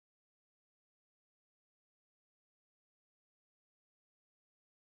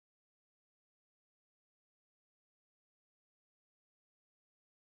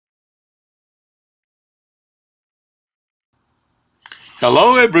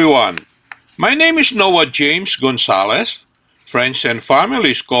Hello everyone. My name is Noah James Gonzalez. Friends and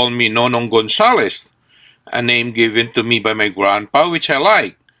families call me Nonong Gonzalez, a name given to me by my grandpa which I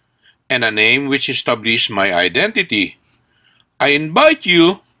like, and a name which established my identity. I invite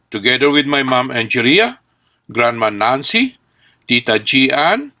you, together with my mom Angelia, Grandma Nancy, Tita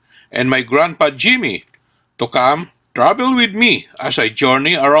Gian, and my grandpa Jimmy, to come travel with me as I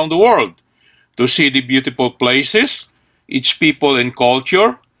journey around the world to see the beautiful places, its people and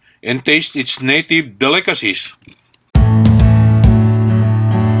culture, and taste its native delicacies.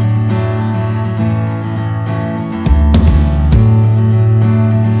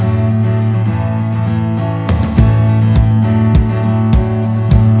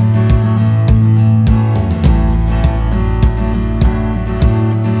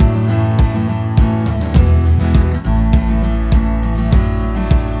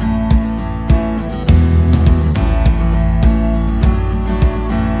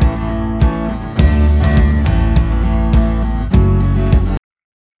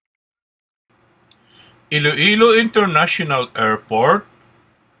 Iloilo International Airport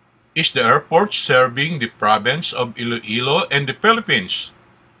is the airport serving the province of Iloilo and the Philippines,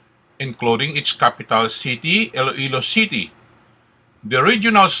 including its capital city, Iloilo City, the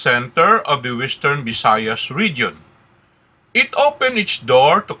regional center of the Western Visayas region. It opened its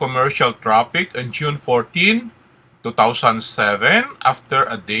door to commercial traffic on June 14, 2007 after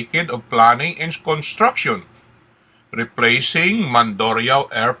a decade of planning and construction, replacing Mandurriao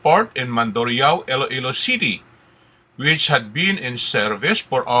Airport in Mandurriao, Iloilo City, which had been in service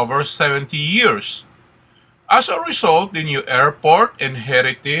for over 70 years. As a result, the new airport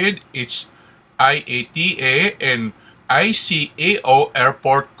inherited its IATA and ICAO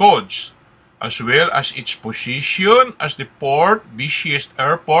airport codes, as well as its position as the fourth-busiest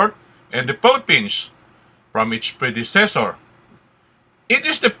airport in the Philippines from its predecessor. It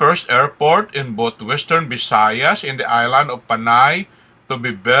is the first airport in both Western Visayas and the island of Panay to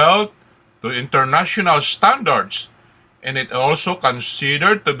be built to international standards, and it also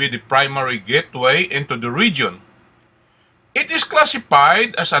considered to be the primary gateway into the region. It is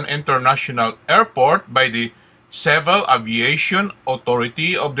classified as an international airport by the Civil Aviation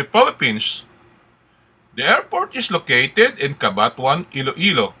Authority of the Philippines. The airport is located in Cabatuan,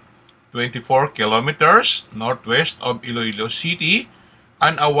 Iloilo, 24 kilometers northwest of Iloilo City,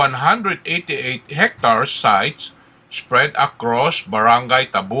 and a 188-hectare site spread across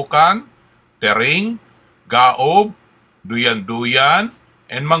Barangays Tabucan, Tering, Gaub, Duyan-Duyan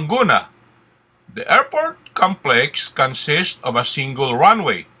and Manguna. The airport complex consists of a single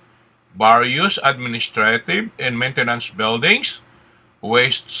runway, various administrative and maintenance buildings,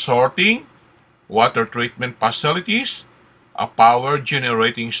 waste sorting, water treatment facilities, a power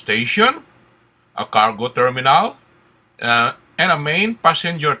generating station, a cargo terminal, and a main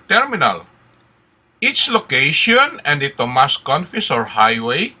passenger terminal. Each location and the Tomas Confesor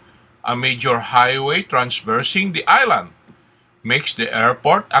Highway, a major highway transversing the island, makes the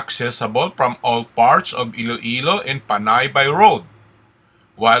airport accessible from all parts of Iloilo and Panay by road,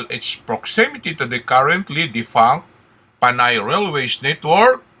 while its proximity to the currently defunct Panay Railways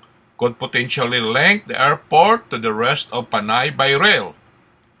network could potentially link the airport to the rest of Panay by rail.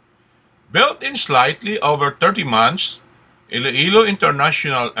 Built in slightly over 30 months, Iloilo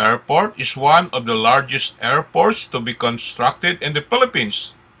International Airport is one of the largest airports to be constructed in the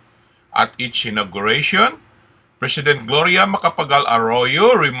Philippines. At its inauguration, President Gloria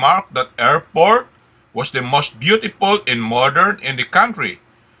Macapagal-Arroyo remarked that airport was the most beautiful and modern in the country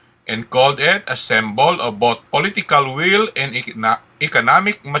and called it a symbol of both political will and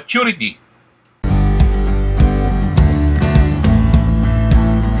economic maturity.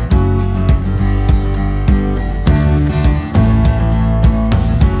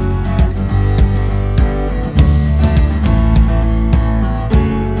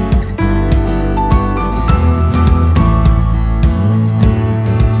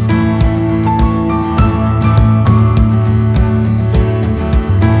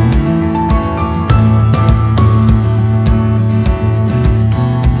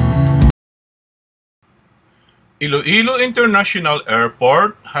 Iloilo International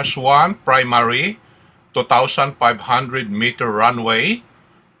Airport has one primary 2,500-meter runway,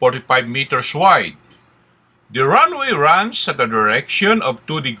 45 meters wide. The runway runs at a direction of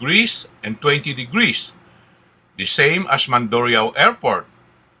 2 degrees and 20 degrees, the same as Mandurriao Airport.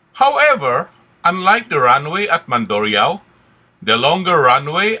 However, unlike the runway at Mandurriao, the longer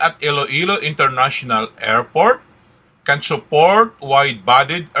runway at Iloilo International Airport can support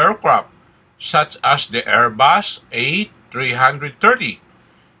wide-bodied aircraft such as the Airbus A330,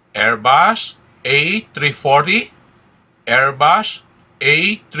 Airbus A340, Airbus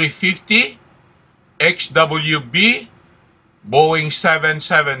A350, XWB, Boeing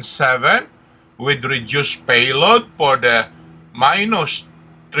 777 with reduced payload for the minus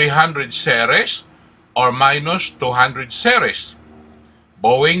 300 series or minus 200 series,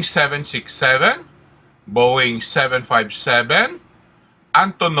 Boeing 767, Boeing 757,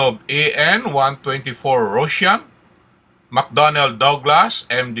 Antonov AN-124 Russian, McDonnell Douglas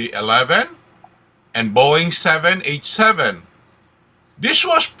MD-11, and Boeing 787. This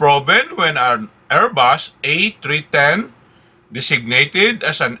was proven when an Airbus A310, designated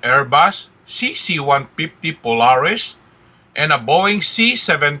as an Airbus CC-150 Polaris, and a Boeing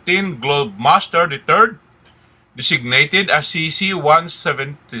C-17 Globemaster III, designated as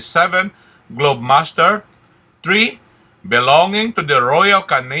CC-177 Globemaster III, belonging to the Royal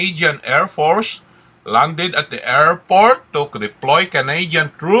Canadian Air Force, landed at the airport to deploy Canadian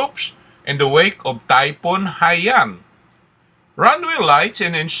troops in the wake of Typhoon Haiyan. Runway lights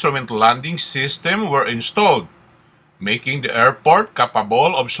and instrument landing system were installed, making the airport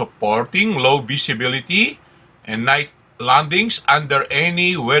capable of supporting low visibility and night landings under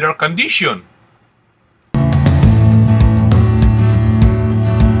any weather condition.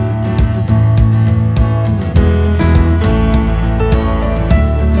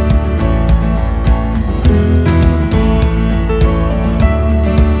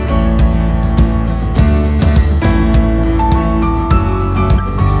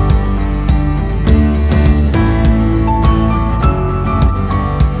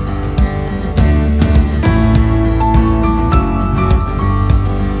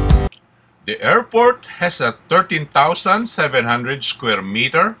 The airport has a 13,700 square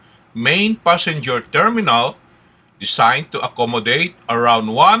meter main passenger terminal designed to accommodate around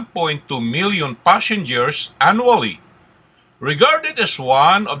 1.2 million passengers annually. Regarded as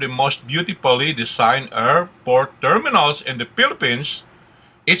one of the most beautifully designed airport terminals in the Philippines,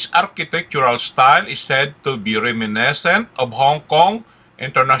 its architectural style is said to be reminiscent of Hong Kong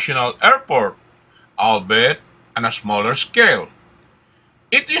International Airport, albeit on a smaller scale.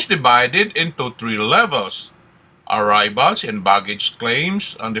 It is divided into 3 levels: arrivals and baggage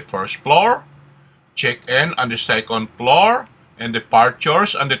claims on the first floor, check-in on the second floor, and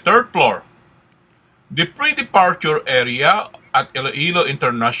departures on the third floor. The pre-departure area at Iloilo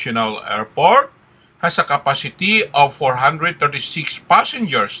International Airport has a capacity of 436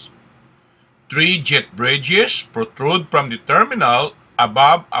 passengers. 3 jet bridges protrude from the terminal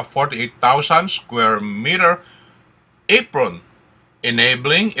above a 48,000 square meter apron,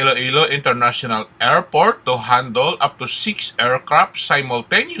 enabling Iloilo International Airport to handle up to 6 aircraft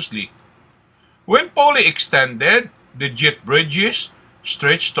simultaneously. When fully extended, the jet bridges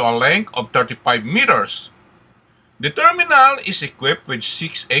stretch to a length of 35 meters. The terminal is equipped with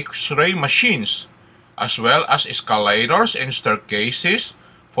 6 X-ray machines, as well as escalators and staircases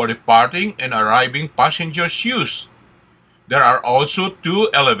for departing and arriving passengers' use. There are also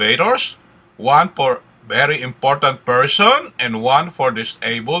 2 elevators, one for very important person and one for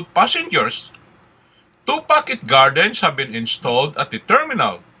disabled passengers. 2 pocket gardens have been installed at the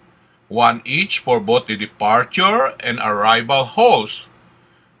terminal, one each for both the departure and arrival halls.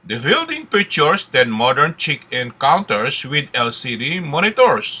 The building features 10 modern check-in counters with LCD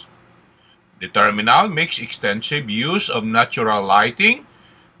monitors. The terminal makes extensive use of natural lighting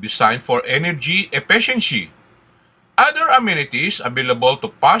designed for energy efficiency. Other amenities available to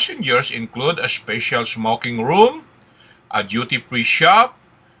passengers include a special smoking room, a duty-free shop,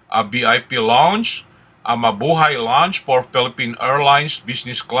 a VIP lounge, a Mabuhay lounge for Philippine Airlines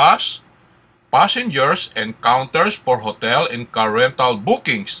business class, passengers and counters for hotel and car rental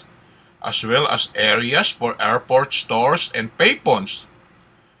bookings, as well as areas for airport stores and payphones.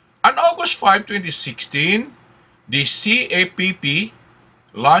 On August 5, 2016, the CAPP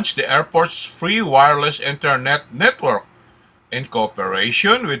launched the airport's free wireless internet network in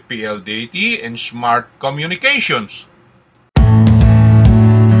cooperation with PLDT and Smart Communications.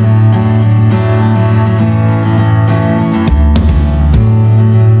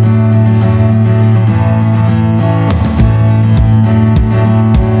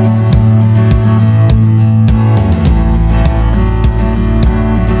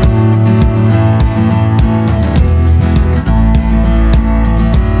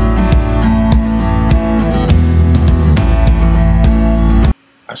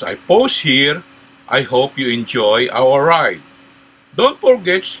 As I pause here, I hope you enjoy our ride. Don't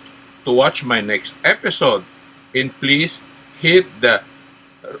forget to watch my next episode, and please hit the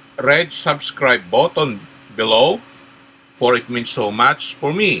red subscribe button below, for it means so much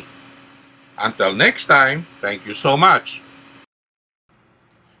for me. Until next time, thank you so much.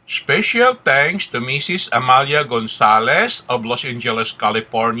 Special thanks to Mrs. Amalia Gonzalez of Los Angeles,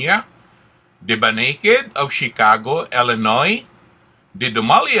 California, De Banaked of Chicago, Illinois, De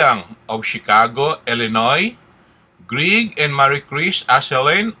Dumaliang of Chicago, Illinois, Greg and Marie Chris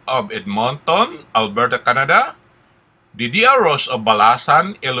Aselin of Edmonton, Alberta, Canada, Didia Rose of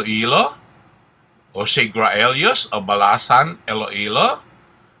Balasan, Iloilo, Jose Graelius of Balasan, Iloilo,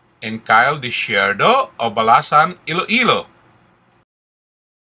 and Kyle Desierdo of Balasan, Iloilo.